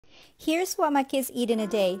Here's what my kids eat in a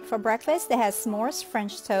day. For breakfast, they have s'mores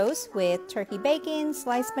French toast with turkey bacon,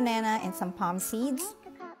 sliced banana, and some palm seeds.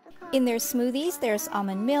 In their smoothies, there's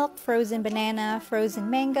almond milk, frozen banana, frozen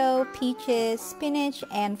mango, peaches, spinach,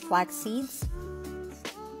 and flax seeds.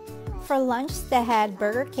 For lunch, they had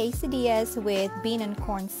burger quesadillas with bean and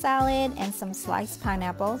corn salad and some sliced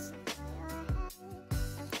pineapples.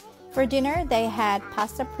 For dinner, they had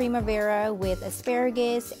pasta primavera with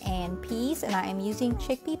asparagus and peas, and I am using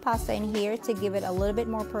chickpea pasta in here to give it a little bit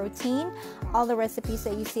more protein. All the recipes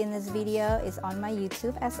that you see in this video is on my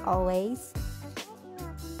YouTube as always.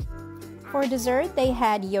 For dessert, they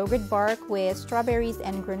had yogurt bark with strawberries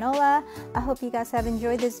and granola. I hope you guys have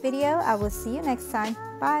enjoyed this video. I will see you next time.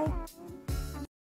 Bye!